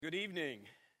Good evening.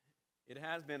 It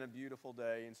has been a beautiful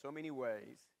day in so many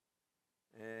ways,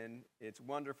 and it's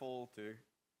wonderful to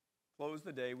close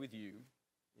the day with you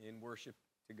in worship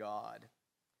to God.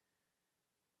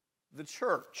 The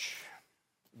church,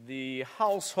 the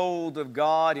household of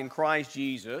God in Christ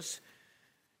Jesus,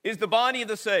 is the body of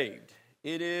the saved.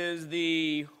 It is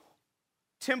the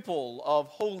temple of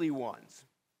holy ones.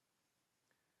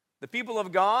 The people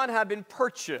of God have been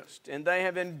purchased, and they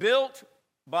have been built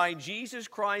by Jesus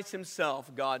Christ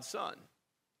himself, God's Son.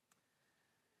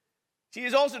 She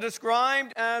is also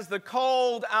described as the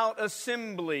called out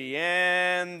assembly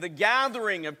and the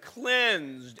gathering of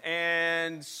cleansed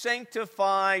and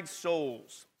sanctified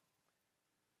souls.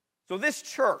 So this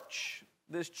church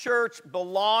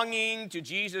belonging to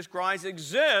Jesus Christ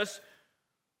exists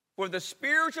for the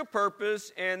spiritual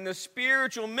purpose and the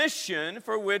spiritual mission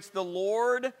for which the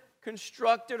Lord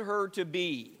constructed her to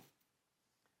be.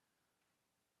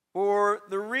 For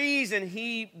the reason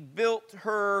he built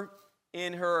her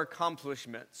in her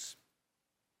accomplishments.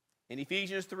 In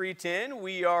Ephesians 3:10,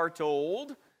 we are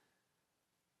told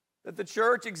that the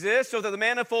church exists so that the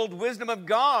manifold wisdom of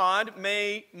God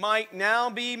might now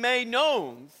be made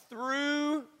known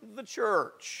through the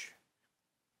church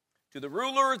to the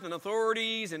rulers and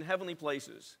authorities in heavenly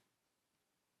places.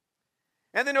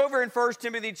 And then over in 1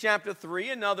 Timothy chapter 3,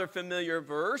 another familiar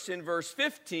verse, in verse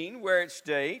 15, where it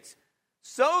states,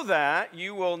 so that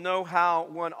you will know how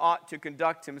one ought to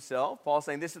conduct himself. Paul's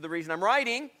saying, this is the reason I'm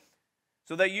writing,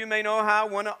 so that you may know how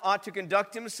one ought to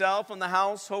conduct himself in the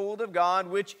household of God,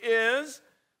 which is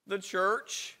the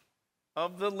church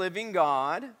of the living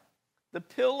God, the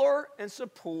pillar and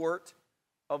support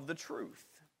of the truth.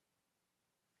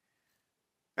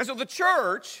 And so the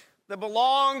church that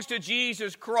belongs to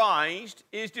Jesus Christ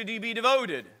is to be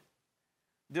devoted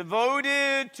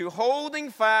to holding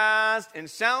fast and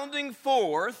sounding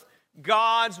forth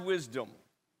God's wisdom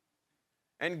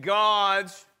and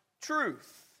God's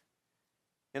truth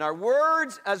in our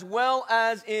words as well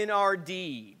as in our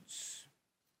deeds.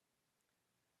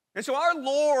 And so our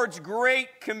Lord's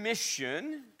Great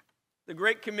Commission, the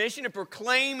Great Commission of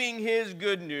proclaiming His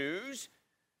good news,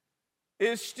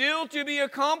 is still to be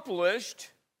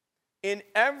accomplished in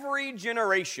every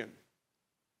generation.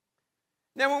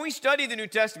 Now, when we study the New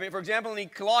Testament, for example, in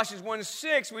Colossians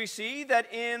 1:6, we see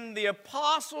that in the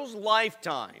apostles'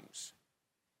 lifetimes,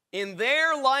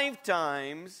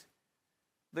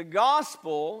 the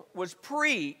gospel was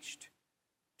preached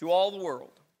to all the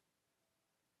world.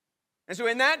 And so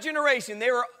in that generation,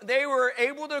 they were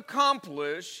able to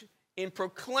accomplish in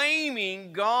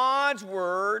proclaiming God's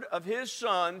word of His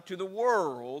Son to the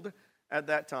world at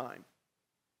that time.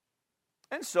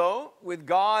 And so, with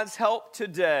God's help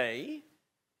today,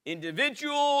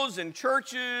 individuals and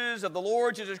churches of the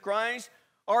Lord Jesus Christ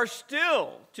are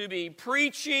still to be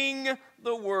preaching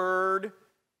the word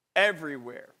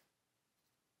everywhere.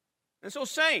 And so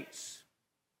saints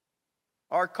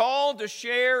are called to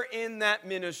share in that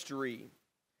ministry.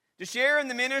 To share in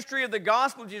the ministry of the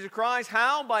gospel of Jesus Christ.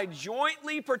 How? By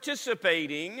jointly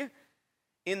participating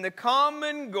in the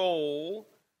common goal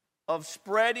of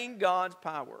spreading God's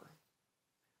power,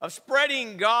 of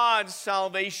spreading God's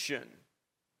salvation.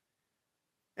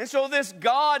 And so this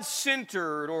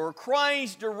God-centered or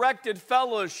Christ-directed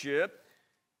fellowship,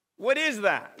 what is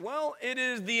that? Well, it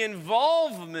is the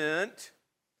involvement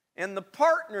and the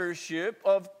partnership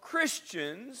of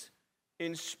Christians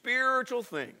in spiritual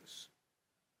things,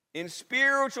 in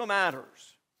spiritual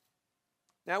matters.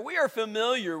 Now, we are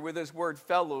familiar with this word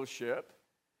fellowship,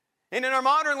 and in our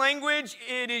modern language,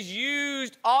 it is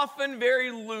used often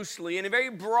very loosely, in a very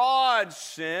broad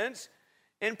sense,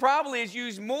 and probably is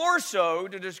used more so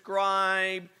to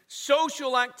describe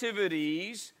social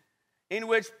activities in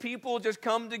which people just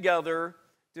come together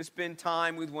to spend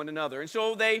time with one another. And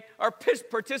so they are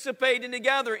participating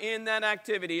together in that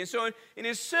activity. And so in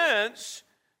a sense,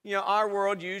 our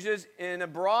world uses in a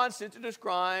broad sense to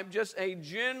describe just a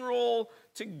general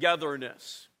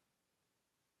togetherness.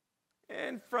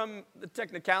 And from the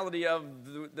technicality of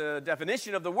the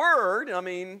definition of the word,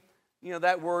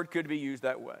 that word could be used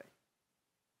that way.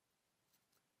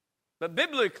 But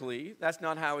biblically, that's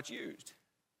not how it's used.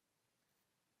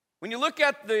 When you look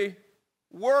at the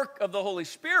work of the Holy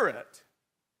Spirit,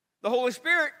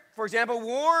 for example,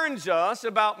 warns us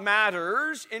about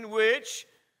matters in which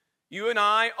you and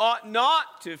I ought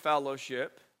not to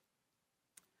fellowship,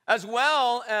 as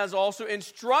well as also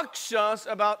instructs us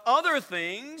about other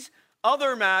things,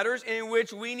 other matters in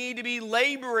which we need to be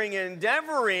laboring and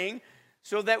endeavoring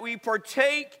so that we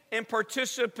partake and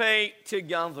participate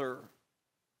together.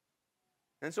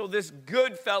 And so this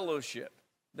good fellowship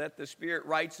that the Spirit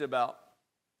writes about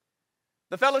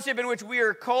The fellowship in which we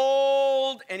are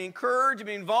called and encouraged to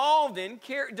be involved in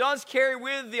does carry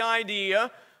with the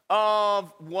idea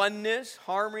of oneness,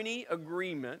 harmony,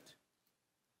 agreement.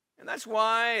 And that's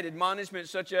why an admonishment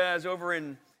such as over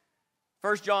in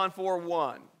 1 John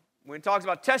 4:1, when it talks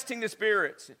about testing the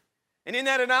spirits, and in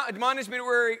that admonishment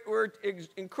we're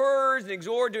encouraged and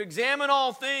exhorted to examine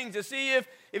all things to see if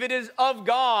it is of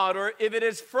God or if it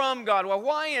is from God. Well,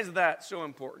 why is that so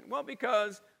important? Well,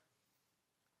 because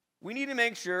we need to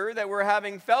make sure that we're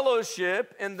having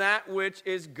fellowship in that which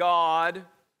is God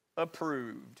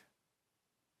approved.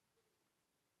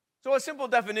 So a simple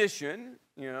definition,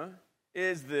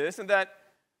 is this, and that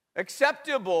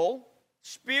acceptable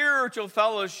spiritual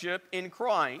fellowship in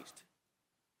Christ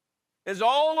is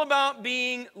all about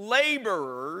being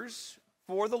laborers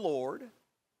for the Lord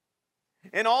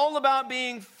and all about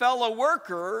being fellow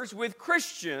workers with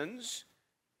Christians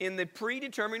in the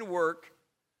predetermined work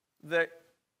that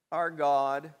our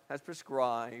God has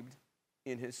prescribed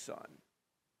in His Son.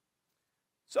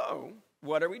 So,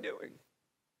 what are we doing?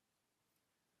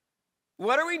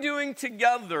 What are we doing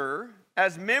together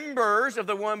as members of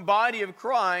the one body of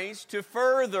Christ to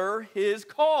further His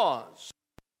cause?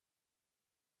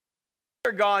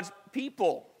 We are God's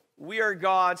people. We are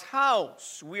God's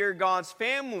house. We are God's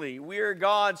family. We are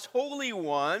God's holy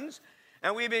ones.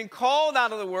 And we've been called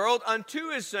out of the world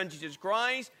unto His Son, Jesus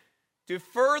Christ, to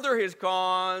further His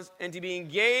cause and to be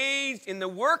engaged in the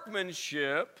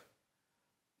workmanship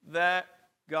that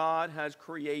God has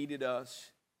created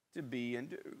us to be and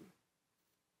do.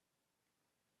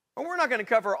 And we're not going to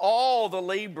cover all the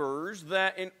labors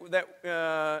that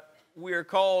we are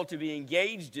called to be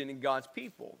engaged in God's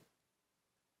people.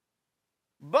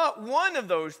 But one of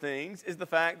those things is the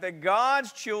fact that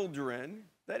God's children,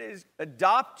 that is,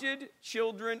 adopted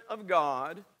children of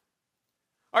God,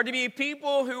 are to be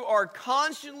people who are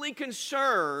constantly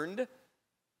concerned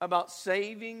about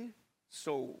saving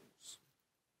souls.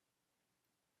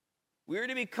 We are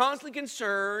to be constantly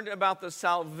concerned about the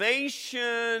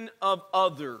salvation of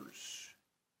others.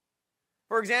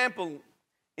 For example,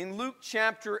 in Luke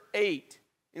chapter 8,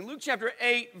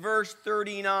 verse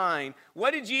 39,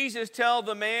 what did Jesus tell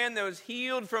the man that was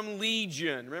healed from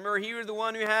legion? Remember, he was the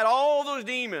one who had all those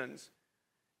demons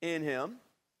in him.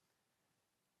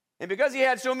 And because he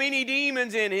had so many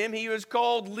demons in him, he was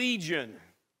called Legion.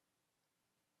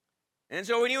 And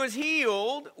so when he was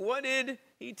healed, what did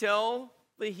he tell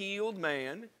the healed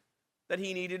man that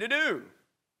he needed to do?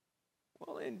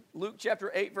 Well, in Luke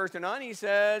chapter 8, verse 9, he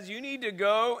says, you need to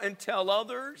go and tell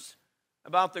others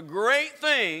about the great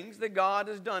things that God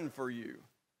has done for you.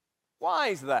 Why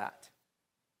is that?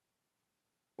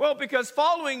 Well, because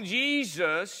following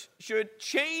Jesus should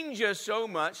change us so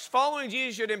much, following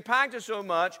Jesus should impact us so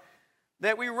much,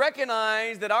 that we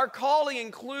recognize that our calling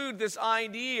includes this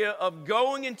idea of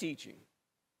going and teaching.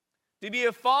 To be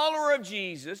a follower of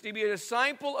Jesus, to be a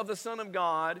disciple of the Son of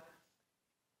God,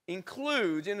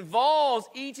 involves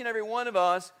each and every one of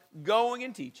us going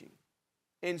and teaching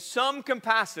in some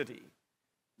capacity.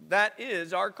 That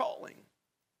is our calling.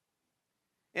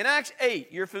 In Acts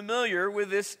 8, you're familiar with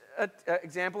this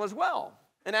example as well.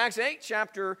 In Acts 8,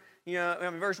 chapter,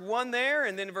 verse 1 there,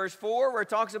 and then verse 4, where it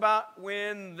talks about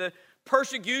when the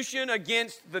persecution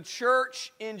against the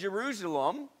church in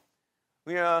Jerusalem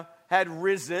had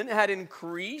risen, had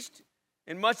increased,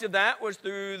 and much of that was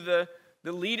through the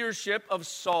leadership of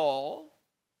Saul.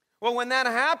 Well, when that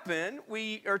happened,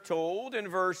 we are told in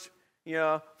verse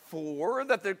 4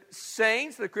 that the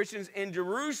saints, the Christians in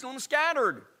Jerusalem,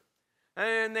 scattered.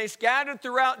 And they scattered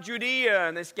throughout Judea,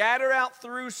 and they scattered out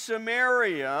through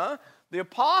Samaria. The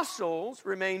apostles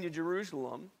remained in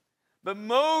Jerusalem, but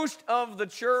most of the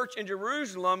church in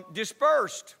Jerusalem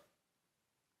dispersed.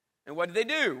 And what did they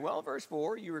do? Well, verse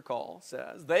 4, you recall,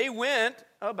 says, they went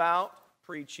about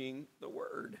preaching the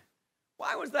word.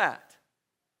 Why was that?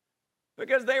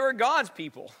 Because they were God's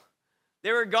people.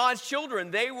 They were God's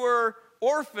children. They were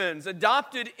orphans,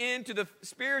 adopted into the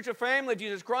spiritual family of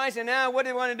Jesus Christ. And now what do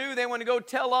they want to do? They want to go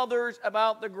tell others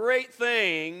about the great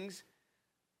things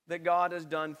that God has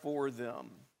done for them.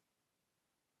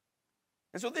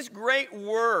 And so this great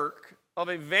work of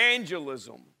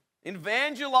evangelism,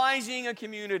 evangelizing a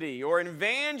community or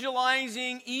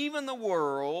evangelizing even the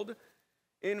world,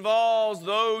 involves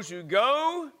those who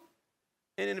go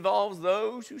and involves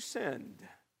those who send.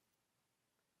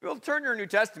 We'll turn your New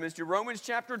Testaments to Romans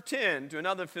chapter 10, to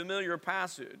another familiar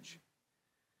passage.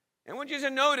 And I want you to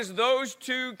notice those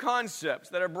two concepts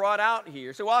that are brought out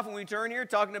here. So often we turn here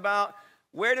talking about,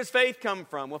 where does faith come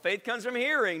from? Well, faith comes from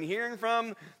hearing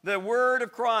from the word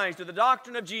of Christ or the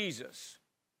doctrine of Jesus.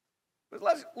 But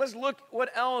let's look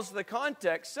what else the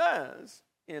context says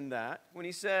in that when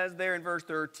he says there in verse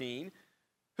 13,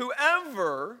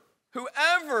 whoever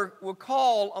will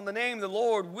call on the name of the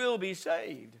Lord will be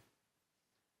saved.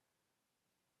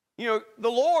 You know,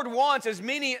 the Lord wants as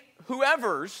many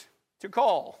whoever's to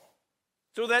call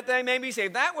so that they may be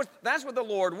saved. That's what the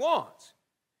Lord wants.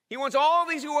 He wants all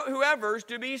these whoever's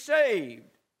to be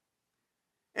saved.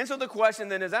 And so the question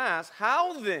then is asked,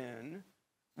 how then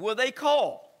will they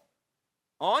call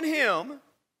on him,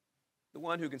 the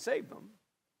one who can save them?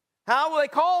 How will they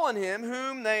call on him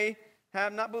whom they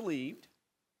have not believed?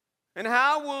 And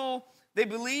how will they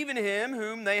believe in him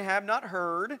whom they have not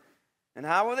heard? And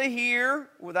how will they hear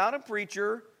without a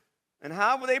preacher? And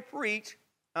how will they preach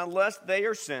unless they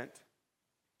are sent?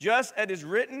 Just as it is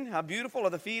written, how beautiful are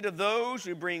the feet of those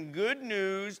who bring good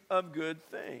news of good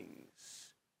things.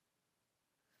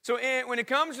 So when it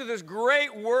comes to this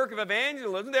great work of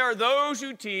evangelism, there are those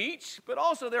who teach, but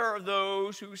also there are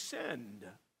those who send.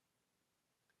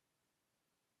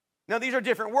 Now, these are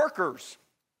different workers,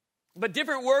 but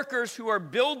different workers who are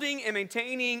building and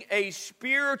maintaining a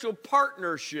spiritual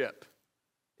partnership,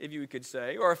 if you could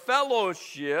say, or a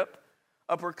fellowship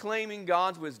of proclaiming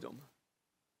God's wisdom,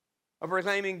 of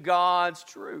proclaiming God's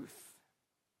truth.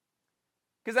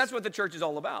 Because that's what the church is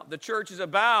all about. The church is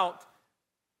about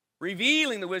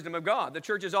revealing the wisdom of God. The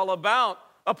church is all about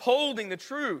upholding the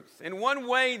truth. And one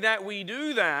way that we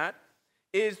do that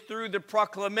is through the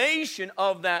proclamation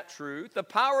of that truth, the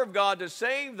power of God to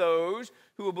save those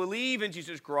who will believe in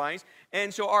Jesus Christ.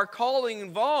 And so our calling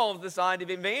involves the side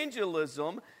of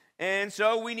evangelism. And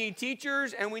so we need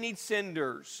teachers and we need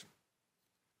senders.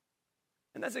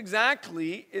 And that's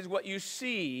exactly is what you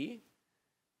see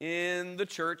in the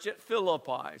church at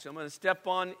Philippi. So I'm going to step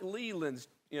on Leland's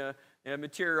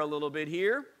material a little bit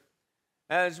here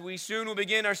as we soon will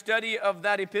begin our study of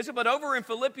that epistle. But over in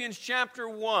Philippians chapter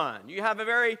 1, you have a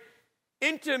very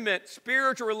intimate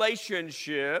spiritual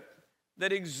relationship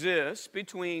that exists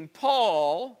between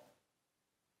Paul,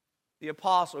 the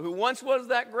apostle, who once was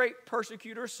that great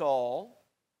persecutor Saul,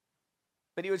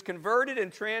 but he was converted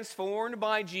and transformed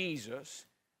by Jesus.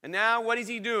 And now what is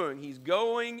he doing? He's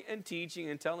going and teaching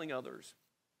and telling others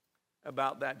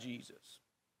about that Jesus.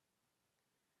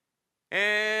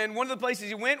 And one of the places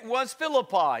he went was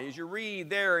Philippi, as you read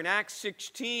there in Acts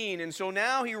 16. And so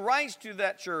now he writes to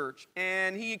that church,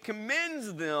 and he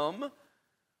commends them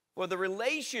for the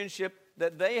relationship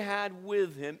that they had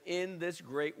with him in this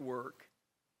great work,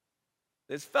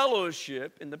 this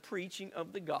fellowship in the preaching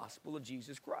of the gospel of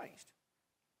Jesus Christ.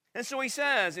 And so he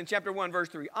says in chapter 1, verse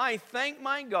 3, I thank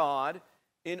my God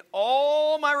in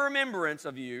all my remembrance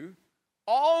of you,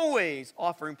 always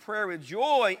offering prayer with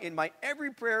joy in my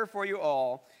every prayer for you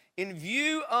all, in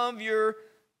view of your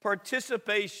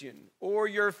participation or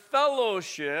your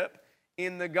fellowship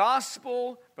in the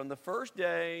gospel from the first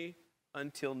day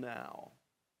until now.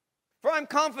 For I'm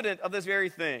confident of this very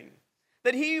thing,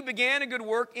 that he who began a good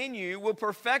work in you will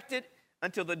perfect it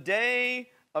until the day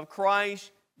of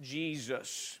Christ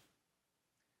Jesus.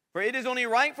 For it is only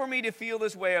right for me to feel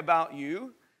this way about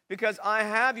you, because I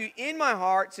have you in my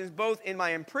heart, since both in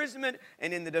my imprisonment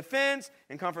and in the defense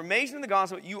and confirmation of the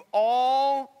gospel, you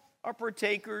all are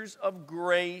partakers of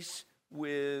grace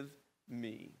with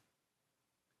me.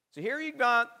 So here you've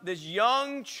got this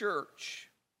young church.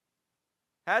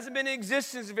 Hasn't been in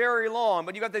existence very long,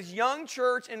 but you've got this young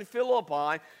church in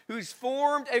Philippi who's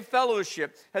formed a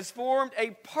fellowship, has formed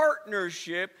a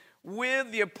partnership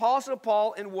with the Apostle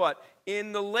Paul in what?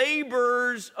 In the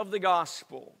labors of the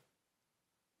gospel.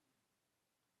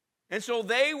 And so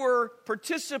they were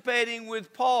participating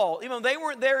with Paul, even though they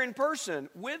weren't there in person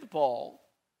with Paul,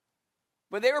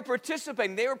 but they were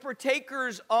participating. They were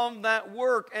partakers of that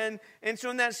work. And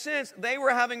so in that sense, they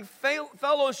were having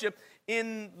fellowship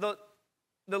in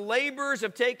the labors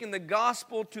of taking the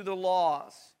gospel to the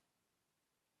lost.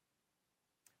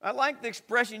 I like the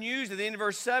expression used at the end of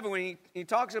verse 7 when he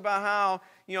talks about how,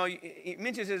 he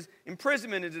mentions his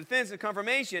imprisonment, his defense, and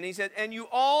confirmation. He said, and you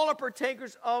all are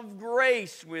partakers of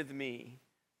grace with me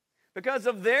because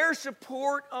of their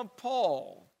support of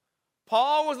Paul.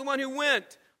 Paul was the one who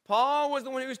went. Paul was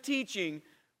the one who was teaching.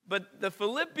 But the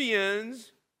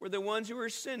Philippians were the ones who were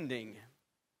sending.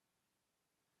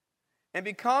 And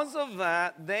because of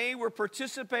that, they were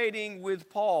participating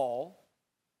with Paul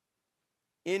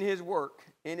in his work,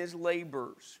 in his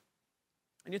labors.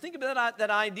 And you think about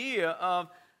that idea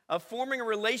of forming a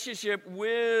relationship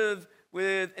with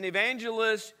an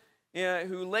evangelist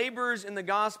who labors in the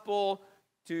gospel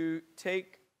to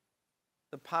take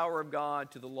the power of God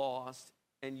to the lost,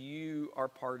 and you are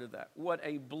part of that. What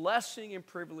a blessing and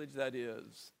privilege that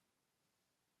is.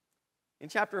 In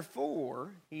chapter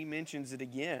 4, he mentions it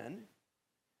again.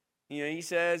 He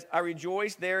says, I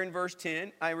rejoice there in verse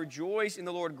 10. I rejoice in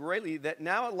the Lord greatly that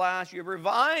now at last you have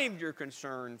revived your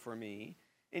concern for me.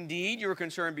 Indeed, you were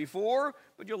concerned before,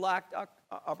 but you lacked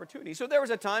opportunity. So there was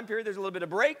a time period, there's a little bit of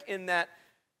break in that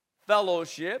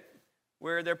fellowship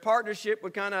where their partnership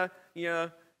would kind of,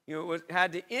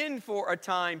 had to end for a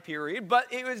time period,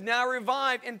 but it was now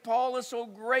revived, and Paul is so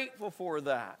grateful for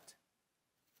that.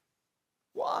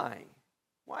 Why?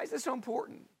 Why is this so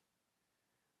important?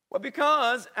 Well,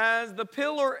 because as the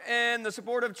pillar and the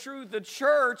support of truth, the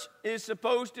church is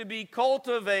supposed to be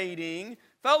cultivating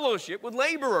fellowship with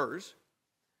laborers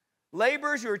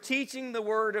who are teaching the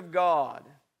Word of God.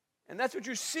 And that's what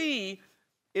you see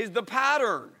is the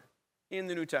pattern in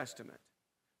the New Testament.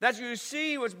 That's what you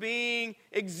see what's being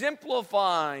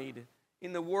exemplified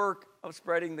in the work of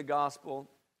spreading the gospel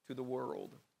to the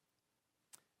world.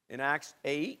 In Acts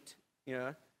 8,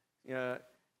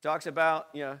 talks about,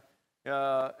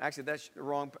 actually, that's the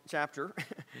wrong chapter.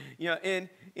 In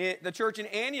the church in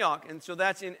Antioch, and so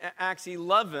that's in Acts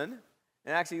 11.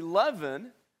 In Acts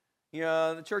 11,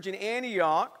 the church in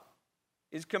Antioch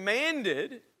is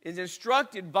commanded, is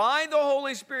instructed by the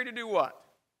Holy Spirit to do what?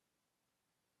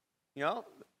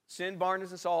 Send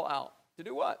Barnabas and Saul out. To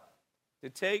do what? To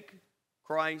take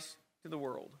Christ to the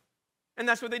world. And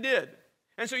that's what they did.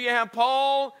 And so you have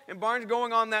Paul and Barnabas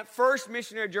going on that first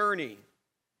missionary journey.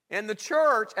 And the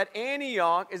church at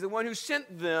Antioch is the one who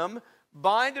sent them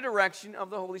by the direction of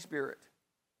the Holy Spirit.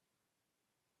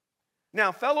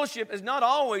 Now, fellowship is not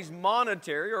always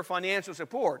monetary or financial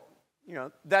support.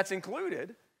 That's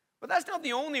included. But that's not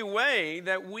the only way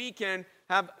that we can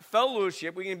have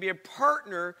fellowship. We can be a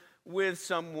partner with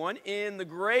someone in the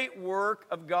great work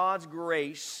of God's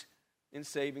grace in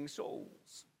saving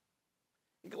souls.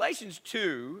 In Galatians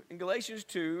 2,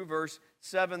 verse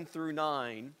 7 through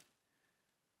 9,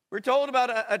 we're told about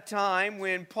a time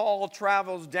when Paul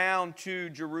travels down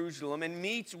to Jerusalem and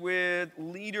meets with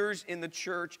leaders in the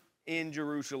church in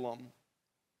Jerusalem.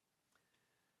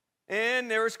 And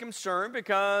there was concern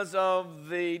because of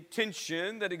the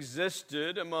tension that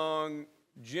existed among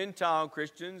Gentile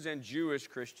Christians and Jewish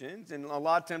Christians. And a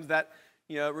lot of times that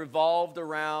revolved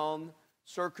around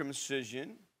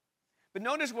circumcision. But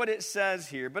notice what it says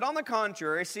here. But on the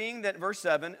contrary, seeing that, verse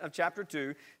 7 of chapter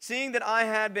 2, seeing that I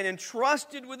had been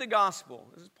entrusted with the gospel.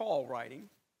 This is Paul writing.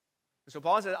 So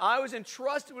Paul said, I was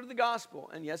entrusted with the gospel.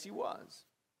 And yes, he was.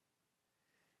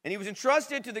 And he was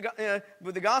entrusted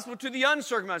with the gospel to the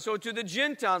uncircumcised, so to the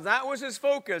Gentiles. That was his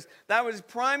focus. That was his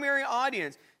primary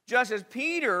audience. Just as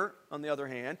Peter, on the other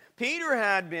hand, Peter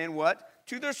had been what?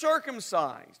 To the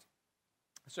circumcised.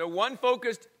 So one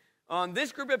focused on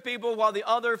this group of people while the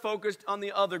other focused on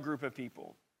the other group of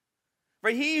people. For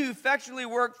he who effectually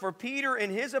worked for Peter in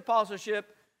his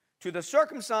apostleship to the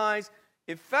circumcised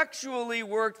effectually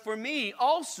worked for me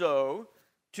also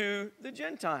to the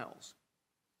Gentiles.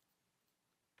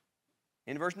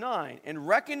 In verse 9, and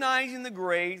recognizing the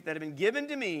grace that had been given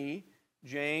to me,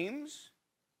 James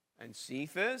and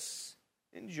Cephas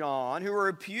and John, who were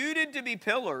reputed to be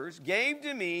pillars, gave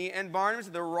to me and Barnabas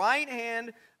the right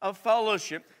hand of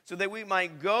fellowship, so that we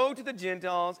might go to the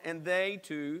Gentiles and they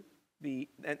to the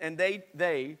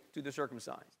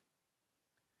circumcised.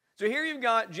 So here you've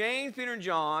got James, Peter, and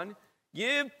John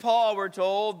give Paul, we're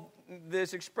told,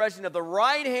 this expression of the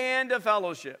right hand of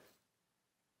fellowship.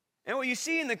 And what you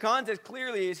see in the context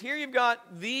clearly is here you've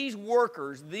got these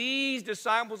workers, these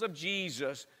disciples of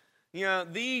Jesus,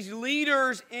 these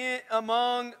leaders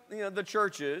among the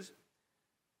churches.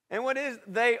 And what is,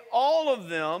 all of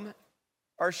them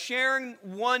are sharing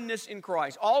oneness in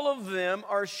Christ. All of them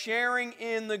are sharing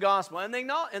in the gospel, and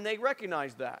they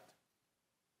recognize that.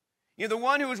 The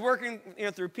one who was working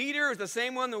through Peter is the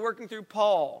same one that was working through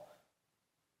Paul.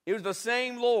 It was the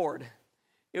same Lord.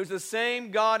 It was the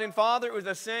same God and Father. It was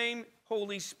the same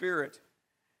Holy Spirit.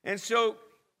 And so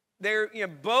they're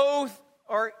both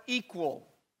are equal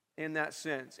in that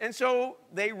sense. And so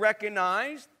they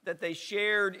recognized that they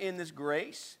shared in this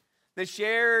grace. They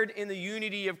shared in the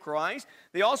unity of Christ.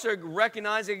 They also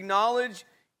recognize, acknowledge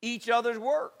each other's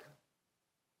work.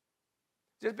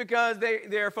 Just because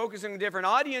they're focusing on different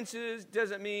audiences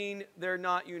doesn't mean they're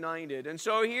not united. And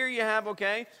so here you have,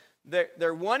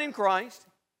 they're one in Christ.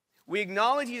 We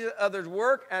acknowledge each other's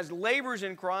work as laborers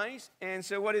in Christ. And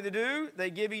so what do? They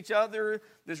give each other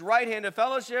this right hand of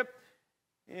fellowship.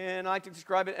 And I like to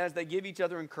describe it as they give each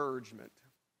other encouragement.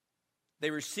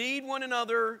 They receive one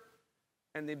another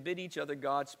and they bid each other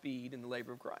Godspeed in the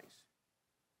labor of Christ.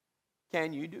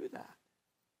 Can you do that?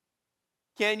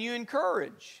 Can you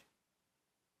encourage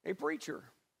a preacher?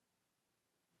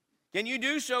 Can you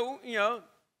do so,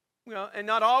 and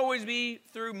not always be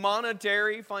through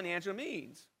monetary, financial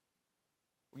means?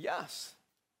 Yes.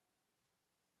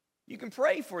 You can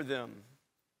pray for them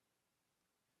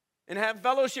and have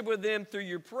fellowship with them through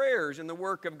your prayers and the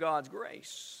work of God's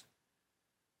grace.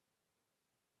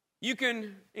 You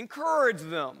can encourage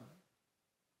them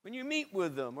when you meet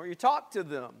with them or you talk to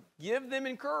them. Give them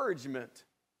encouragement.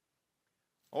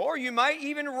 Or you might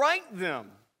even write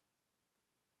them.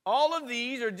 All of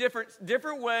these are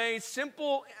different ways,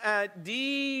 simple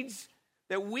deeds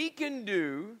that we can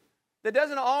do that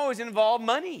doesn't always involve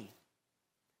money.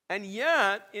 And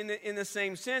yet, in the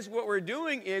same sense, what we're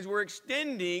doing is we're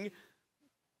extending,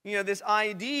 this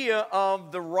idea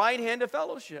of the right hand of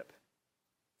fellowship.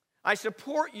 I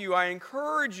support you. I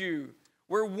encourage you.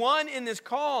 We're one in this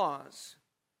cause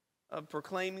of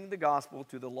proclaiming the gospel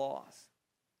to the lost.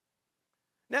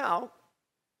 Now,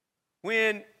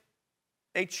 when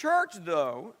a church,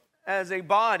 though, as a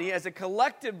body, as a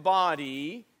collective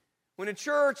body, when a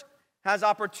church has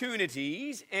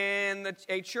opportunities and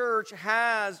a church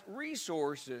has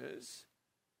resources,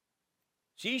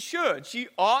 she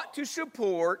ought to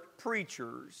support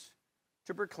preachers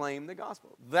to proclaim the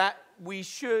gospel. That we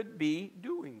should be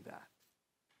doing that.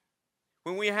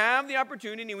 When we have the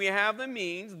opportunity, we have the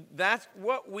means, that's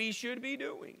what we should be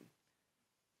doing.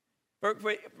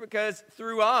 Because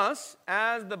through us,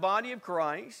 as the body of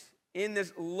Christ, in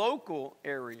this local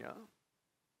area,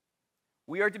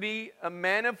 we are to be a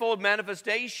manifold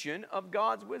manifestation of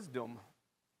God's wisdom.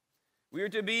 We are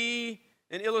to be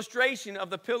an illustration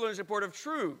of the pillar and support of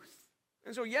truth.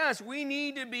 And so, yes, we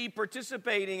need to be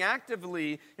participating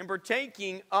actively and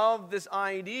partaking of this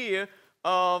idea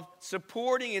of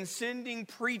supporting and sending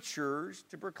preachers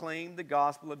to proclaim the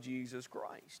gospel of Jesus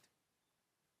Christ.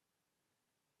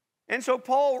 And so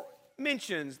Paul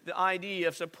mentions the idea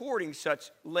of supporting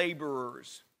such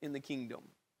laborers in the kingdom.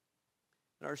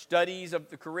 In our studies of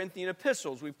the Corinthian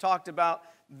epistles, we've talked about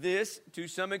this to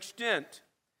some extent.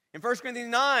 In 1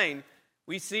 Corinthians 9,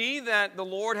 we see that the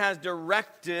Lord has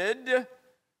directed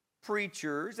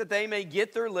preachers that they may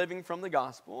get their living from the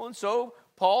gospel. And so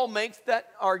Paul makes that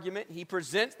argument. He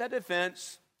presents that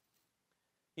defense,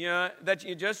 that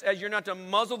just as you're not to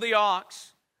muzzle the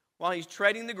ox while he's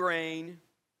treading the grain,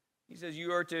 he says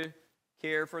you are to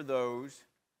care for those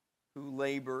who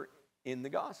labor in the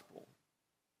gospel.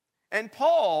 And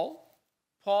Paul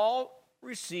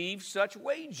received such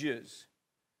wages.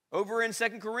 Over in 2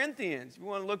 Corinthians, if you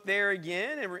want to look there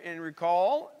again and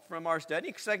recall from our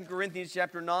study, 2 Corinthians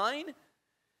chapter 9,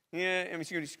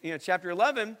 chapter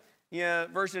 11,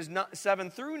 verses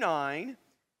 7 through 9,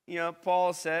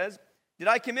 Paul says, "Did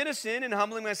I commit a sin in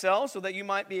humbling myself so that you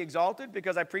might be exalted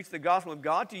because I preached the gospel of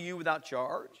God to you without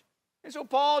charge?" And so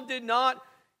Paul did not,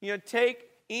 take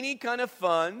any kind of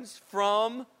funds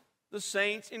from the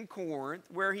saints in Corinth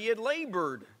where he had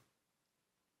labored.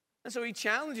 And so he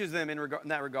challenges them in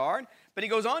that regard. But he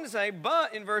goes on to say,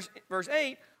 but in verse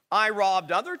 8, I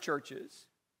robbed other churches.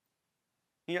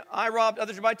 I robbed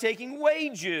others by taking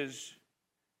wages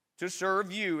to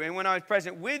serve you. And when I was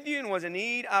present with you and was in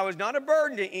need, I was not a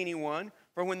burden to anyone.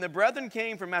 For when the brethren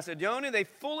came from Macedonia, they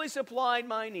fully supplied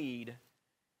my need.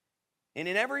 And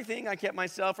in everything, I kept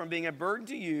myself from being a burden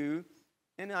to you,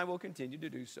 and I will continue to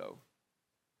do so.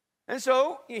 And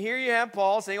so here you have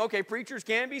Paul saying, okay, preachers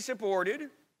can be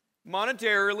supported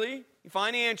monetarily,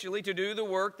 financially, to do the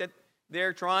work that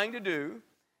they're trying to do.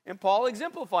 And Paul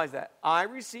exemplifies that. I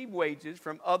receive wages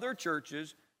from other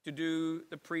churches to do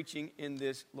the preaching in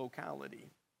this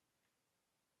locality.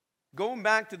 Going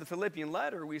back to the Philippian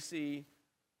letter, we see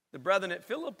the brethren at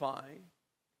Philippi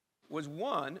was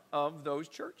one of those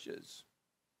churches.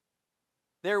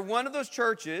 They're one of those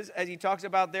churches, as he talks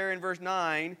about there in verse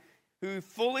 9, who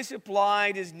fully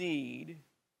supplied his need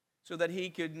so that he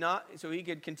could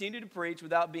continue to preach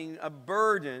without being a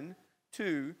burden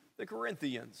to the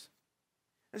Corinthians.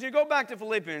 And so you go back to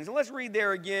Philippians, and let's read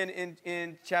there again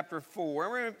in chapter 4.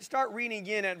 And we're going to start reading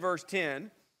again at verse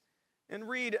 10 and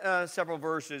read several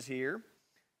verses here.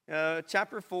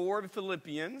 Chapter 4 of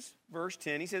Philippians, verse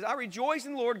 10, he says, I rejoice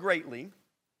in the Lord greatly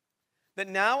that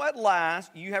now at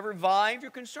last you have revived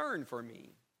your concern for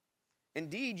me.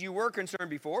 Indeed, you were concerned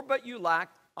before, but you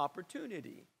lacked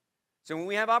opportunity. So when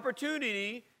we have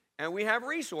opportunity and we have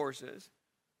resources,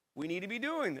 we need to be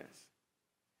doing this.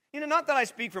 Not that I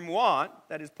speak from want,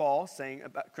 that is Paul saying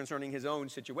about concerning his own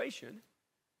situation.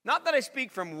 Not that I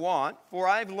speak from want, for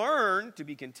I've learned to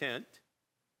be content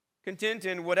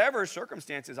in whatever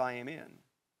circumstances I am in.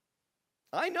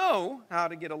 I know how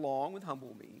to get along with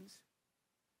humble means.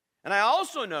 And I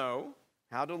also know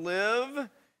how to live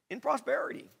in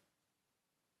prosperity.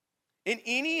 In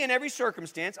any and every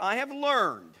circumstance, I have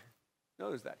learned.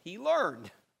 Notice that. He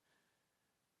learned.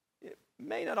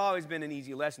 may not always been an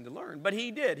easy lesson to learn, but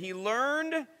he did. He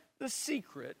learned the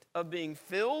secret of being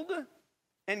filled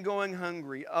and going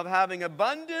hungry, of having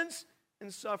abundance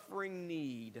and suffering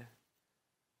need.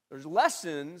 There's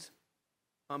lessons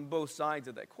on both sides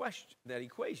of that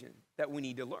equation that we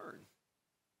need to learn.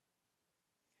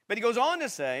 But he goes on to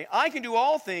say, I can do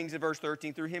all things, in verse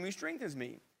 13, through him who strengthens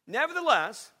me.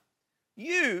 Nevertheless,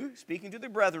 you, speaking to the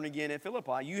brethren again at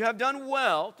Philippi, you have done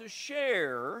well to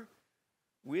share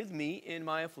with me in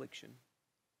my affliction.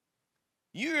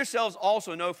 You yourselves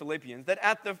also know, Philippians, that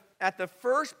at the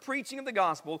first preaching of the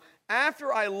gospel,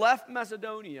 after I left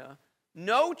Macedonia,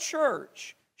 no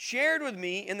church shared with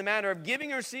me in the matter of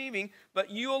giving or receiving,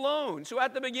 but you alone. So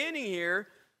at the beginning here,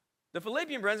 the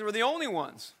Philippian brethren were the only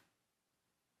ones.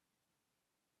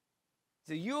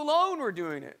 So you alone were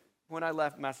doing it when I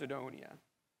left Macedonia.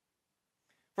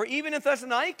 For even in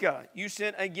Thessalonica, you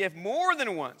sent a gift more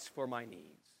than once for my needs.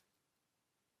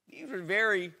 These were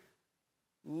very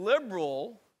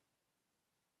liberal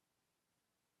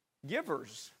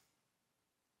givers,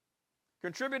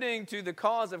 contributing to the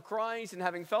cause of Christ and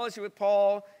having fellowship with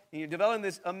Paul, and you're developing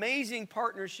this amazing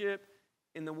partnership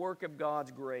in the work of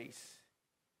God's grace.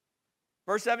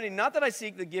 Verse 17, not that I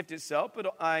seek the gift itself,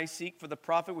 but I seek for the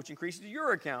profit which increases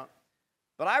your account.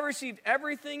 But I received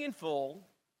everything in full,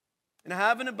 and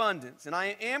have an abundance, and I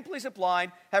am amply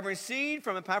supplied, having received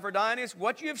from Epaphroditus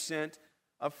what you have sent,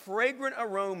 a fragrant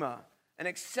aroma, an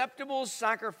acceptable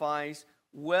sacrifice,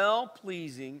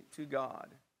 well-pleasing to God.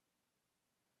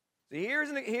 So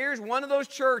here's one of those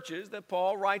churches that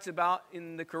Paul writes about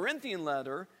in the Corinthian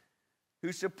letter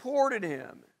who supported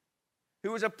him,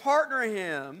 who was a partner of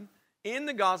him in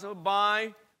the gospel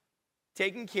by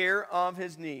taking care of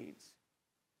his needs.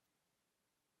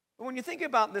 But when you think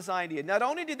about this idea, not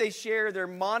only did they share their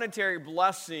monetary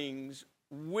blessings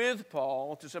with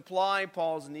Paul to supply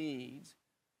Paul's needs,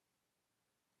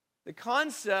 the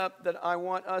concept that I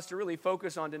want us to really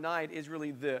focus on tonight is really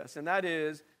this, and that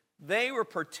is they were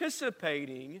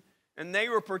participating and they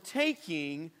were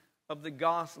partaking of the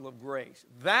gospel of grace.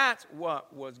 That's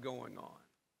what was going on.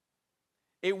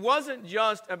 It wasn't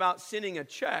just about sending a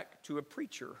check to a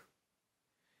preacher.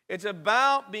 It's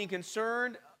about being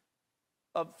concerned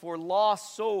for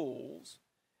lost souls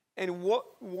and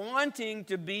wanting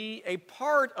to be a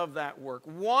part of that work,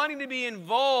 wanting to be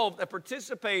involved, a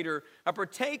participator, a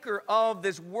partaker of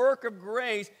this work of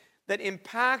grace that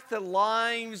impacts the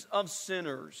lives of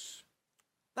sinners.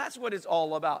 That's what it's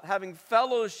all about, having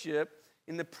fellowship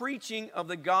in the preaching of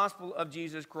the gospel of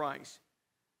Jesus Christ.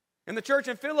 And the church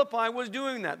in Philippi was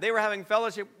doing that. They were having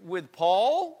fellowship with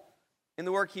Paul in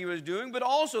the work he was doing, but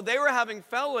also they were having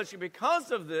fellowship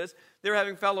because of this. They were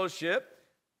having fellowship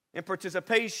and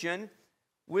participation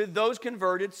with those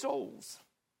converted souls.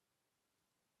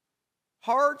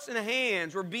 Hearts and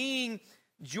hands were being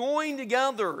joined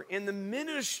together in the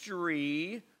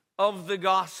ministry of the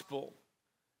gospel.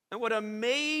 And what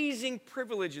amazing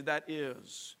privilege that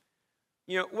is.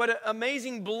 You know, what an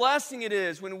amazing blessing it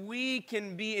is when we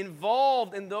can be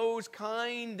involved in those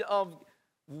kind of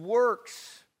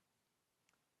works.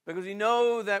 Because we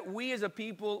know that we as a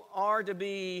people are to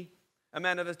be a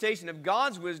manifestation of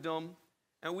God's wisdom,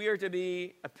 and we are to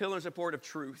be a pillar and support of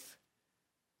truth.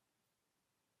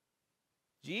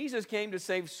 Jesus came to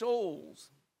save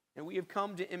souls, and we have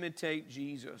come to imitate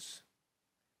Jesus.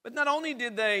 But not only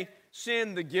did they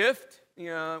send the gift,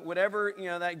 whatever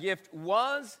that gift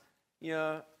was,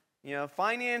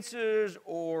 finances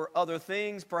or other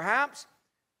things perhaps,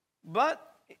 but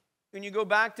when you go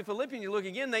back to Philippians, you look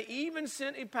again, they even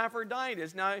sent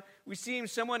Epaphroditus. Now, we see him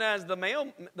somewhat as the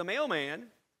mailman,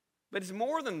 but it's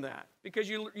more than that. Because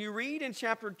you read in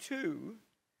chapter 2,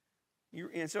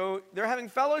 and so they're having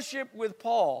fellowship with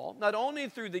Paul, not only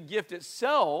through the gift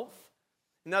itself,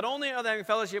 not only are they having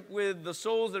fellowship with the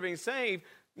souls that are being saved,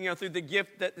 through the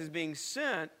gift that is being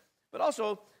sent, but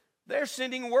also they're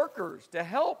sending workers to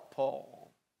help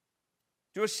Paul,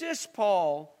 to assist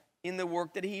Paul in the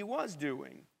work that he was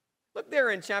doing. Look there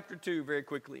in chapter 2 very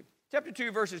quickly. Chapter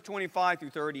 2, verses 25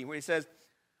 through 30, where he says,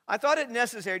 I thought it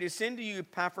necessary to send to you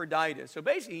Epaphroditus. So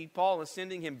basically, Paul is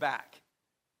sending him back.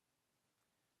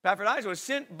 Epaphroditus was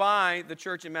sent by the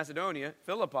church in Macedonia,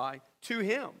 Philippi, to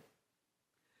him.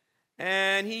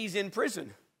 And he's in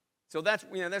prison. So that's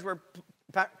where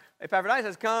Epaphroditus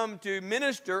has come to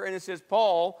minister, and it says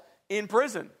Paul in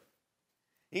prison.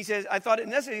 He says, I thought it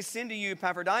necessary to send to you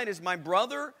Epaphroditus, my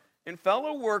brother and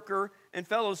fellow worker and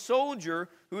fellow soldier,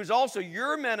 who is also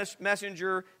your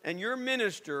messenger and your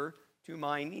minister to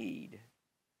my need.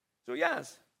 So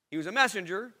yes, he was a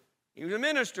messenger, he was a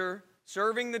minister,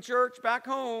 serving the church back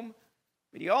home,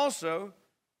 but he also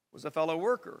was a fellow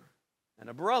worker and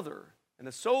a brother and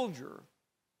the soldier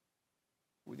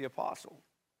with the apostle.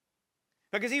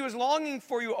 Because he was longing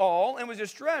for you all and was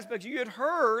distressed because you had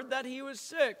heard that he was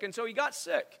sick. And so he got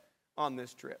sick on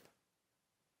this trip.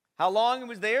 How long he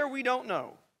was there, we don't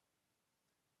know.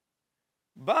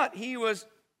 But he was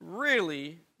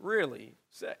really, really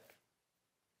sick.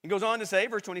 He goes on to say,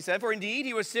 verse 27, for indeed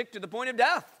he was sick to the point of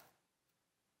death.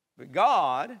 But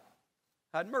God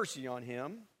had mercy on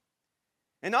him,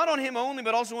 and not on him only,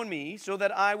 but also on me, so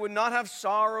that I would not have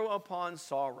sorrow upon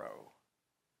sorrow.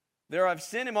 There I've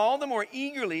sent him all the more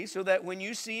eagerly, so that when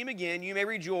you see him again, you may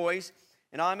rejoice,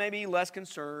 and I may be less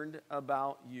concerned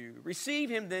about you. Receive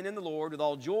him then in the Lord with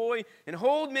all joy, and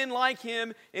hold men like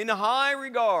him in high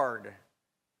regard,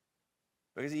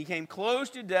 because he came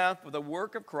close to death for the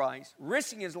work of Christ,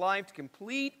 risking his life to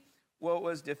complete what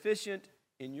was deficient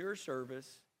in your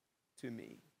service to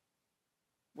me.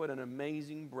 What an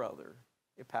amazing brother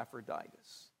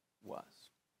Epaphroditus was.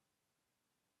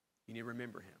 You need to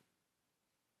remember him.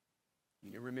 You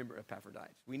need to remember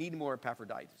Epaphroditus. We need more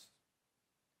Epaphroditus.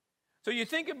 So you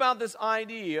think about this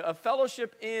idea of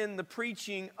fellowship in the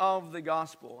preaching of the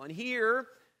gospel. And here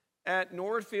at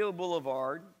Northfield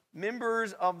Boulevard,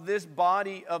 members of this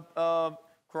body of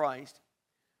Christ,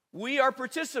 we are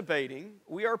participating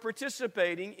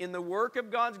in the work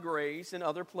of God's grace in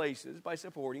other places by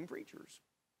supporting preachers.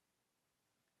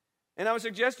 And I would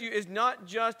suggest to you, it's not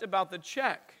just about the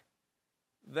check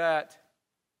that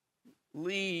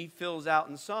Lee fills out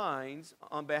and signs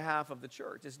on behalf of the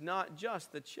church. It's not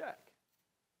just the check.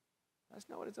 That's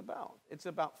not what it's about. It's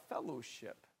about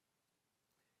fellowship.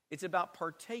 It's about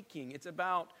partaking. It's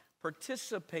about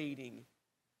participating.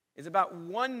 It's about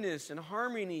oneness and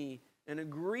harmony and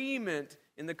agreement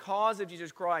in the cause of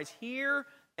Jesus Christ here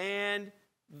and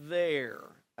there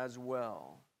as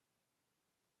well.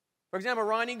 For example,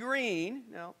 Ronnie Green,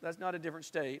 now that's not a different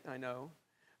state, I know.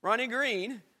 Ronnie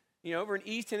Green, over in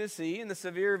East Tennessee in the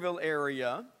Sevierville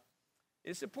area,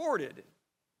 is supported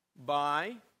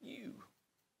by you,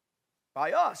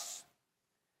 by us.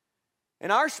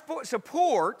 And our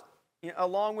support,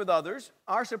 along with others,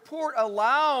 our support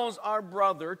allows our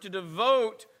brother to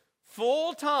devote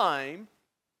full time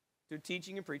to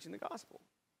teaching and preaching the gospel.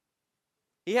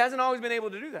 He hasn't always been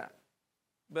able to do that,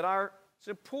 but our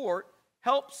support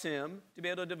helps him to be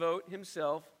able to devote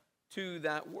himself to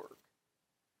that work.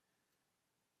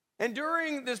 And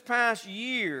during this past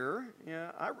year,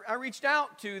 I reached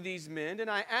out to these men and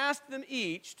I asked them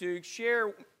each to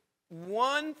share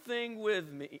one thing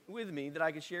with me that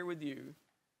I could share with you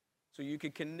so you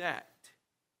could connect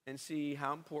and see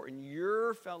how important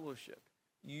your fellowship,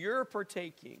 your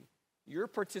partaking, your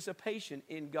participation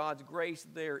in God's grace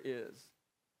there is.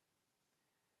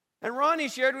 And Ronnie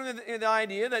shared with me the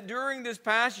idea that during this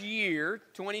past year,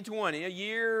 2020, a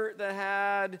year that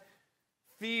had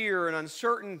fear and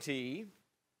uncertainty,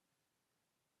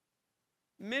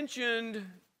 mentioned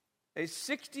a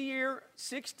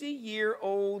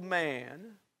 60-year-old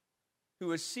man who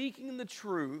was seeking the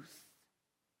truth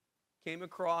came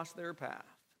across their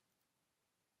path.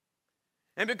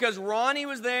 And because Ronnie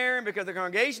was there, and because the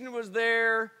congregation was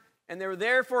there, and they were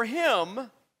there for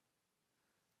him,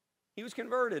 he was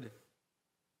converted.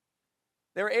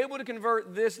 They were able to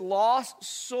convert this lost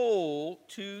soul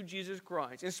to Jesus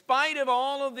Christ. In spite of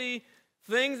all of the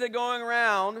things that are going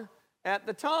around at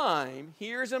the time,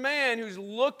 here's a man who's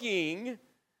looking,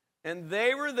 and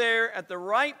they were there at the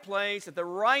right place, at the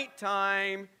right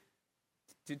time,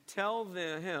 to tell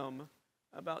him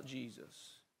about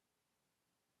Jesus.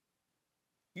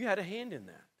 You had a hand in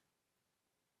that.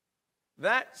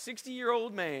 That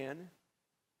 60-year-old man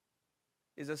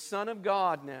is a son of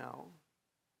God now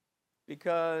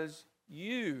because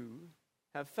you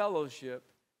have fellowship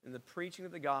in the preaching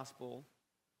of the gospel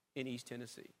in East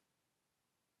Tennessee.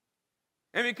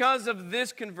 And because of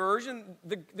this conversion,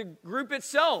 the group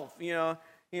itself, you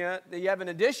have an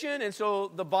addition, and so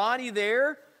the body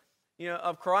there,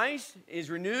 of Christ is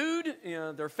renewed.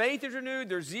 Their faith is renewed,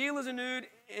 their zeal is renewed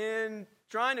in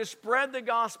trying to spread the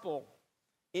gospel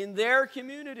in their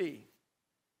community.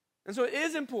 And so it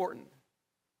is important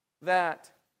that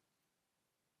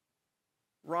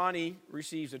Ronnie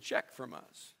receives a check from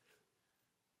us.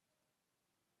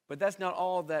 But that's not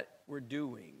all that we're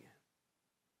doing.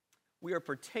 We are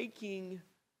partaking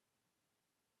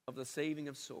of the saving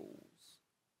of souls.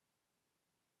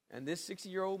 And this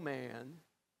 60-year-old man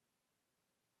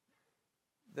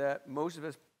that most of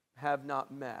us have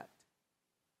not met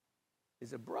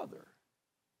is a brother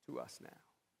to us now.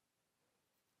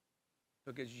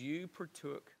 Because you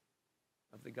partook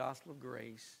of the gospel of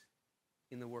grace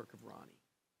in the work of Ronnie.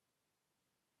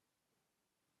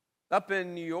 Up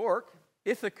in New York,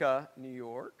 Ithaca, New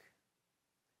York,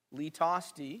 Lee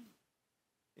Tosti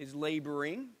is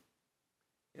laboring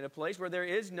in a place where there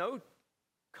is no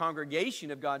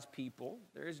congregation of God's people.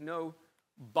 There is no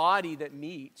body that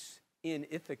meets in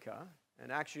Ithaca.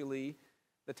 And actually,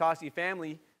 the Tosti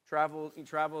family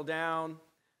traveled down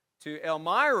to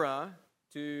Elmira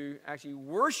to actually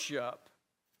worship,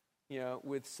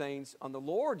 with saints on the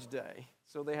Lord's Day.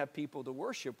 So they have people to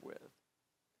worship with.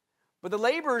 But the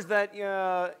labors that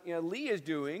Lee is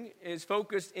doing is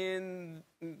focused in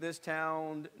this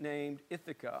town named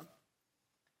Ithaca.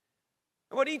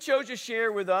 And what he chose to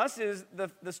share with us is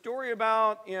the story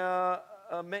about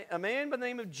a man by the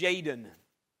name of Jaden.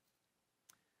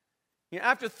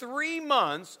 After 3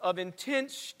 months of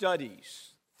intense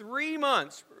studies, 3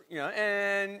 months,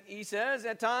 and he says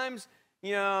at times,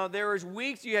 there was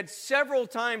weeks, you had several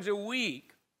times a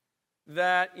week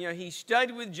that, he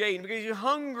studied with Jaden because he's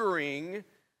hungering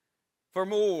for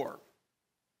more.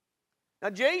 Now,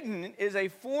 Jaden is a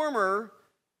former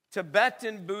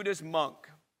Tibetan Buddhist monk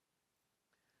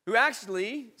who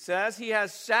actually says he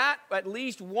has sat at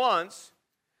least once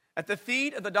at the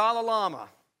feet of the Dalai Lama,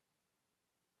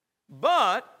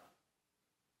 but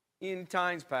in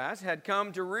times past had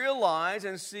come to realize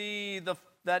and see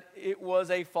that it was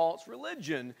a false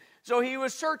religion. So he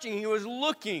was searching, he was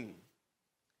looking.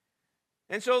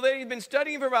 And so they'd been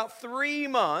studying for about 3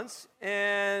 months,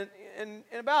 and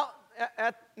about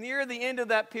at near the end of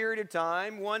that period of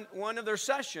time, one of their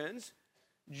sessions,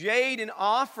 Jaden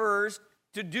offers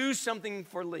to do something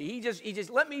for Lee. He just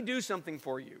let me do something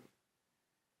for you.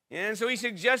 And so he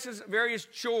suggests various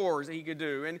chores that he could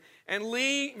do. And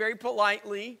Lee very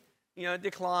politely,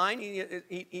 declined.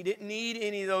 He didn't need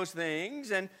any of those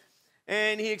things. And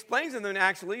he explains to them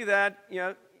actually that,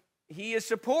 he is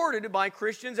supported by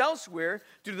Christians elsewhere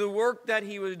to do the work that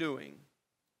he was doing.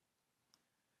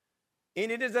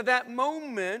 And it is at that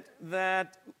moment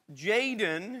that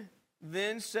Jaden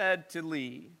then said to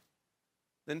Lee,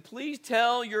 "Then please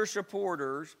tell your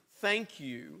supporters thank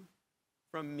you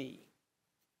from me.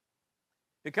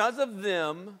 Because of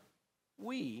them,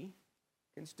 we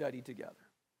can study together."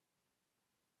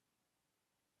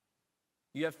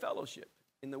 You have fellowship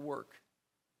in the work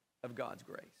of God's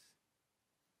grace.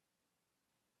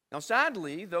 Now,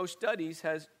 sadly, those studies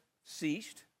has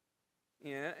ceased,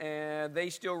 and they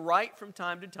still write from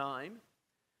time to time.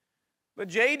 But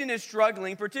Jaden is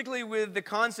struggling, particularly with the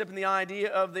concept and the idea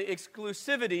of the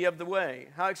exclusivity of the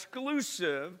way, how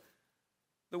exclusive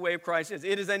the way of Christ is.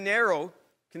 It is a narrow,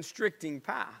 constricting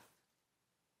path.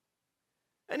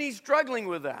 And he's struggling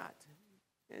with that.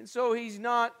 And so he's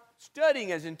not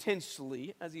studying as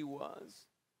intensely as he was,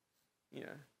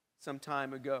 some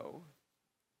time ago.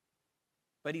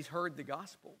 But he's heard the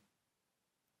gospel.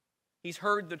 He's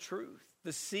heard the truth.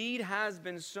 The seed has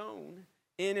been sown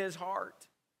in his heart.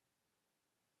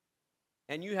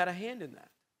 And you had a hand in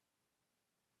that.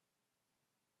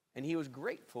 And he was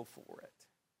grateful for it.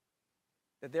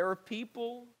 That there are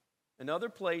people in other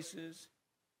places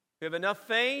who have enough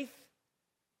faith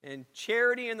and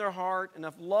charity in their heart,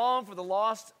 enough love for the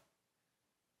lost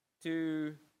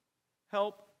to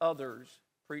help others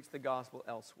preach the gospel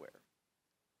elsewhere.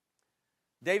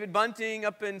 David Bunting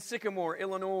up in Sycamore,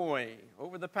 Illinois,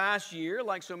 over the past year,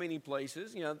 like so many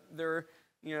places, there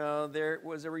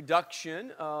was a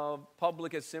reduction of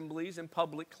public assemblies and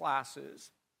public classes.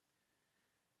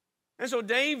 And so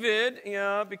David,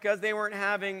 because they weren't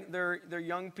having their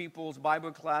young people's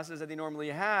Bible classes that they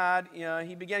normally had,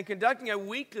 he began conducting a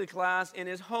weekly class in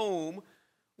his home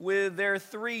with their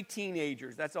 3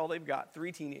 teenagers. That's all they've got,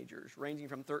 3 teenagers, ranging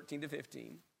from 13 to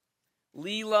 15.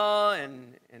 Leela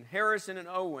and Harrison and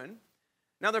Owen.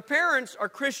 Now, their parents are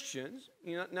Christians.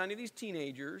 None of these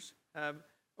teenagers have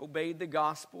obeyed the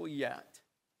gospel yet.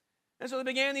 And so they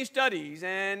began these studies,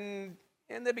 and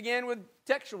they began with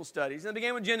textual studies, and they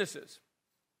began with Genesis.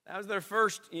 That was their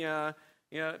first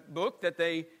book that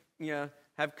they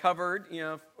have covered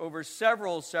over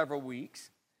several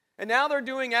weeks. And now they're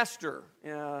doing Esther.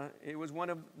 It was one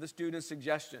of the students'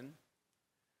 suggestion.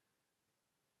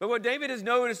 But what David has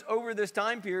noticed over this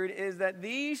time period is that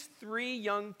these 3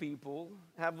 young people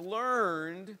have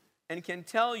learned and can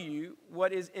tell you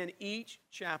what is in each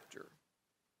chapter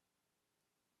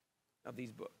of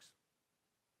these books.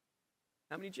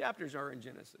 How many chapters are in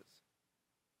Genesis?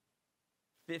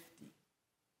 50.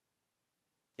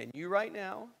 Can you right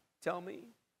now tell me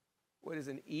what is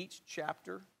in each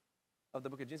chapter of the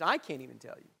book of Genesis? I can't even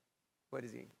tell you what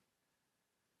is in.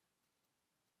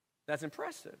 That's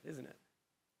impressive, isn't it?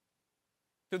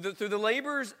 Through the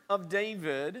labors of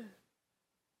David,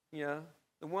 the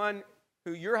one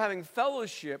who you're having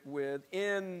fellowship with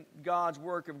in God's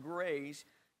work of grace,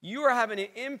 you are having an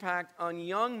impact on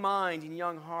young minds and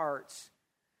young hearts.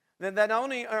 That not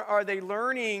only are they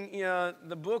learning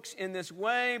the books in this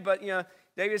way, but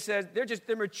David says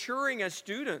they're maturing as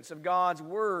students of God's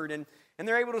Word, and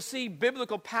they're able to see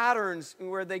biblical patterns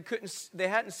where they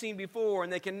hadn't seen before,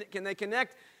 and they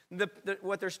connect the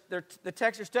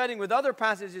text they're studying with other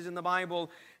passages in the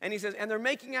Bible. And he says, and they're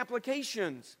making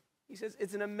applications. He says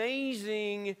it's an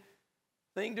amazing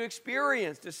thing to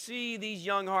experience, to see these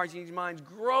young hearts, these minds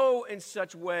grow in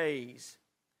such ways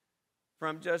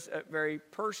from just a very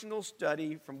personal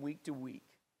study from week to week.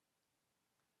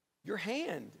 Your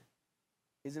hand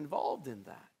is involved in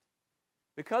that.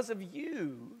 Because of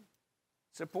you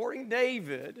supporting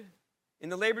David in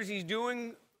the labors he's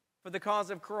doing for the cause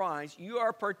of Christ, you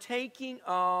are partaking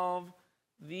of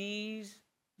these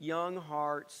young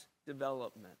hearts'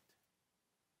 development.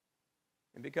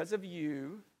 And because of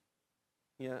you,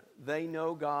 they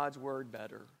know God's Word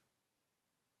better.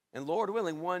 And Lord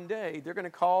willing, one day they're going to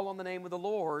call on the name of the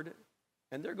Lord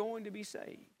and they're going to be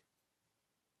saved.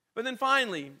 But then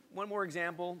finally, one more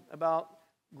example about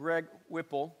Greg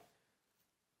Whipple,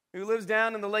 who lives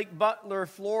down in the Lake Butler,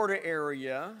 Florida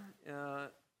area.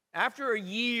 After a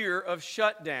year of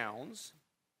shutdowns,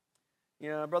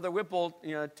 Brother Whipple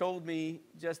told me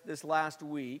just this last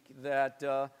week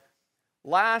that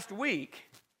last week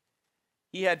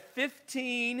he had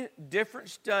 15 different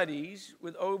studies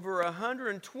with over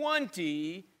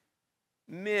 120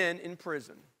 men in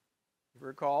prison. If you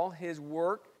recall, his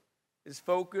work, his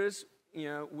focus,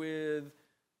 with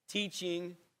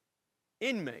teaching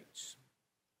inmates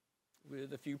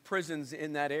with a few prisons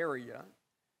in that area.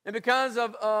 And because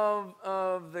of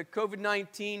the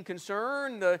COVID-19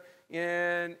 concern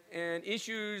and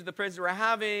issues the prisoners were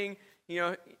having,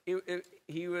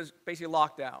 he was basically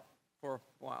locked out for a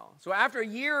while. So after a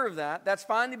year of that's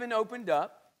finally been opened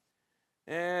up.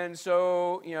 And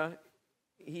so,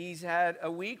 he's had a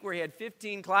week where he had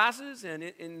 15 classes, and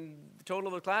in the total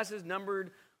of the classes numbered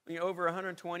over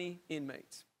 120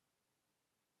 inmates.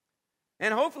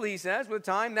 And hopefully, he says, with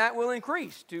time, that will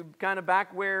increase to kind of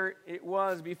back where it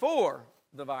was before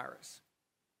the virus.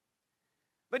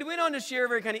 But he went on to share a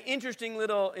very kind of interesting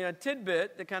little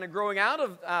tidbit that kind of growing out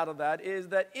of that is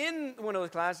that in one of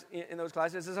those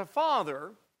classes is a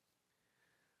father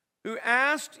who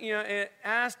asked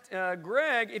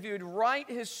Greg if he would write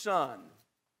his son.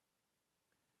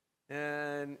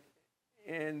 And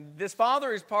this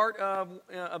father is part of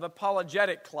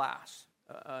apologetic class,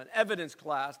 an evidence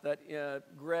class that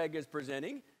Greg is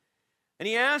presenting. And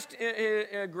he asked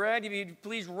Greg if he'd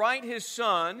please write his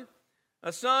son,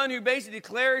 a son who basically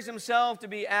declares himself to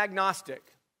be agnostic.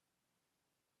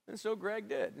 And so Greg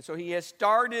did. And so he has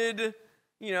started,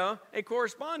 a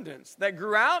correspondence that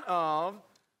grew out of,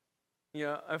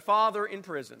 a father in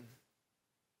prison.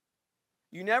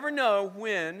 You never know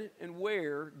when and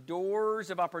where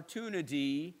doors of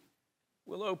opportunity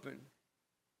will open.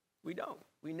 We don't.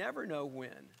 We never know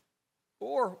when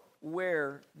or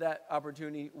where that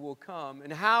opportunity will come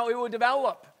and how it will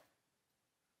develop.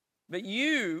 But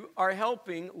you are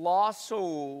helping lost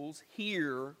souls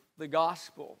hear the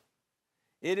gospel.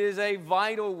 It is a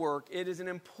vital work. It is an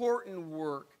important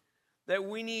work that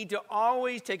we need to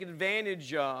always take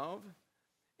advantage of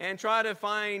and try to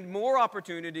find more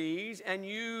opportunities and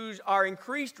use our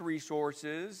increased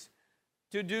resources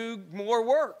to do more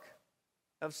work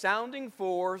of sounding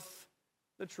forth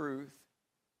the truth,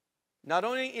 not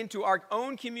only into our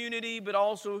own community, but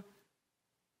also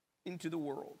into the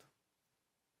world.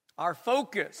 Our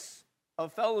focus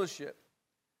of fellowship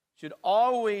should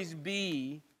always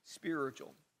be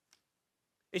spiritual.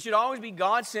 It should always be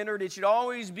God-centered. It should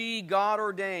always be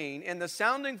God-ordained. And the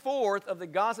sounding forth of the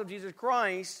gospel of Jesus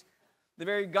Christ, the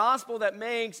very gospel that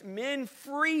makes men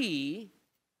free,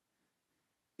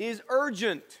 is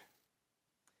urgent.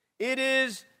 It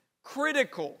is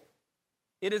critical.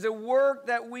 It is a work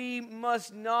that we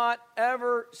must not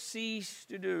ever cease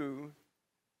to do.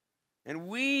 And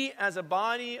we, as a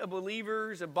body of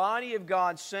believers, a body of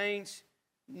God's saints,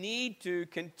 need to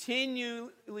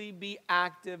continually be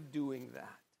active doing that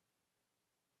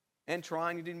and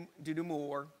trying to do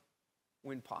more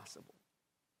when possible.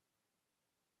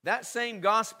 That same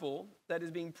gospel that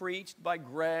is being preached by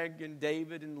Greg and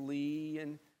David and Lee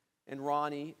and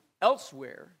Ronnie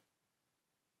elsewhere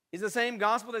is the same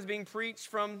gospel that's being preached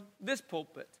from this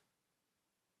pulpit.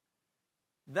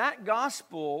 That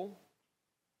gospel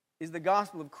is the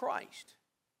gospel of Christ.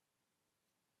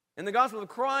 And the gospel of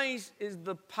Christ is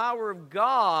the power of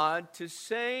God to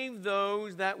save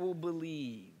those that will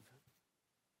believe.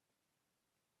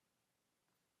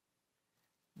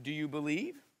 Do you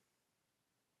believe?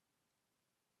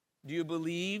 Do you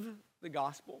believe the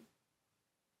gospel?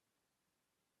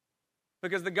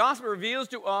 Because the gospel reveals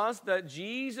to us that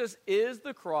Jesus is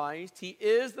the Christ, He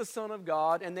is the Son of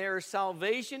God, and there is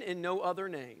salvation in no other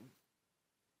name.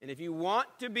 And if you want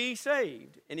to be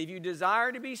saved, and if you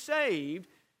desire to be saved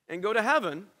and go to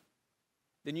heaven,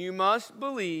 then you must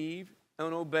believe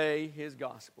and obey His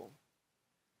gospel.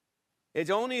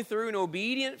 It's only through an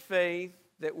obedient faith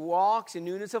that walks in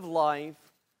newness of life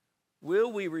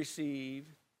will we receive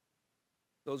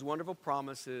those wonderful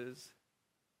promises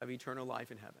of eternal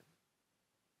life in heaven.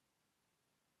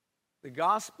 The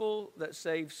gospel that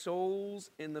saved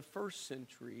souls in the first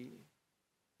century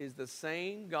is the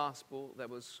same gospel that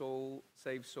was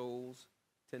saved souls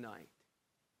tonight.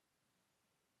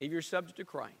 If you're subject to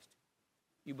Christ,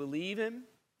 you believe Him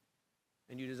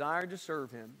and you desire to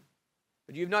serve Him,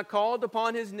 but you have not called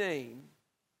upon His name,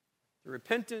 the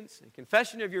repentance and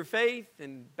confession of your faith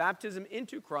and baptism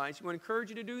into Christ, we want to encourage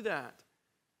you to do that.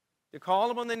 To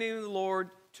call upon the name of the Lord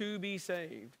to be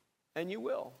saved. And you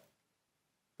will.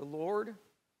 The Lord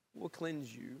will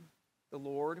cleanse you. The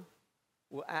Lord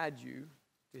will add you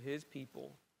to His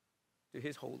people, to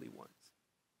His holy ones.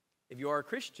 If you are a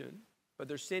Christian, but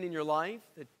there's sin in your life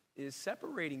that is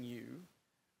separating you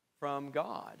from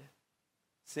God,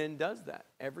 sin does that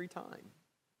every time.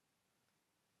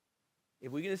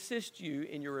 If we can assist you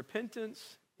in your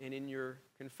repentance and in your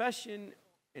confession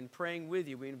and praying with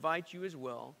you, we invite you as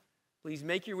well. Please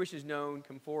make your wishes known.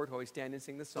 Come forward while we stand and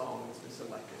sing the songs and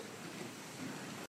select it.